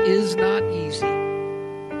 forgiveness is not easy,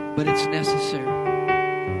 but it's necessary.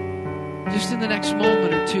 Just in the next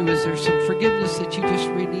moment or two, is there some forgiveness that you just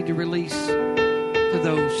need to release to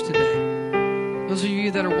those today? Those of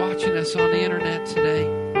you that are watching us on the internet today,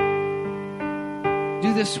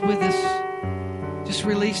 do this with us. Just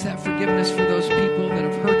release that forgiveness for those people that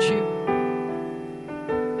have hurt you.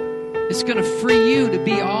 It's going to free you to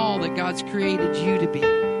be all that God's created you to be.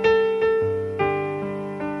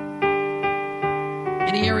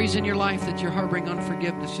 Any areas in your life that you're harboring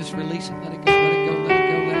unforgiveness, just release it. Let it go, let it go, let it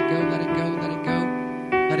go, let it go, let it go, let it go,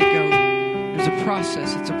 let it go. There's a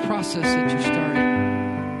process. It's a process that you're starting.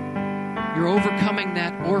 You're overcoming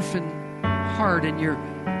that orphan heart and you're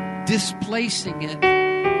displacing it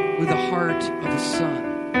with the heart of a son.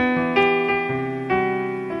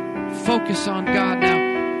 Focus on God now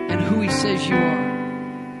and who He says you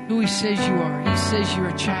are. Who He says you are. He says you're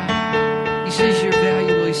a child. He says you're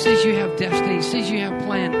valuable. He says you have destiny. He says you have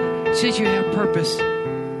plan. He says you have purpose.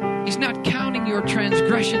 He's not counting your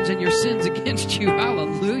transgressions and your sins against you.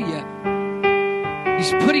 Hallelujah.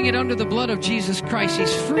 He's putting it under the blood of Jesus Christ.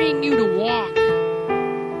 He's freeing you to walk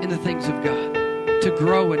in the things of God, to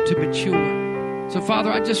grow and to mature. So,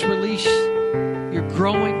 Father, I just release your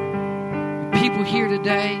growing people here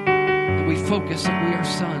today, and we focus that we are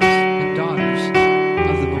sons and daughters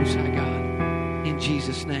of the Most High God. In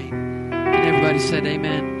Jesus' name. And everybody said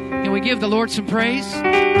amen. Can we give the Lord some praise?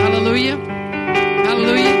 Hallelujah.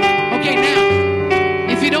 Hallelujah. Okay,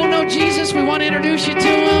 now, if you don't know Jesus, we want to introduce you to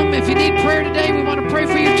Him. If you need prayer today, we want to pray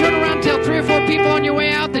for you. Turn around, tell 3 or 4 people on your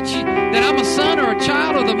way out that I'm a son or a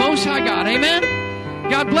child of the Most High God. Amen?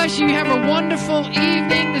 God bless you. Have a wonderful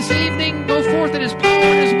evening this evening. Go forth in His power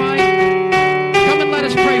and His might. Come and let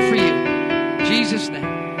us pray for you. In Jesus'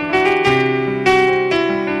 name.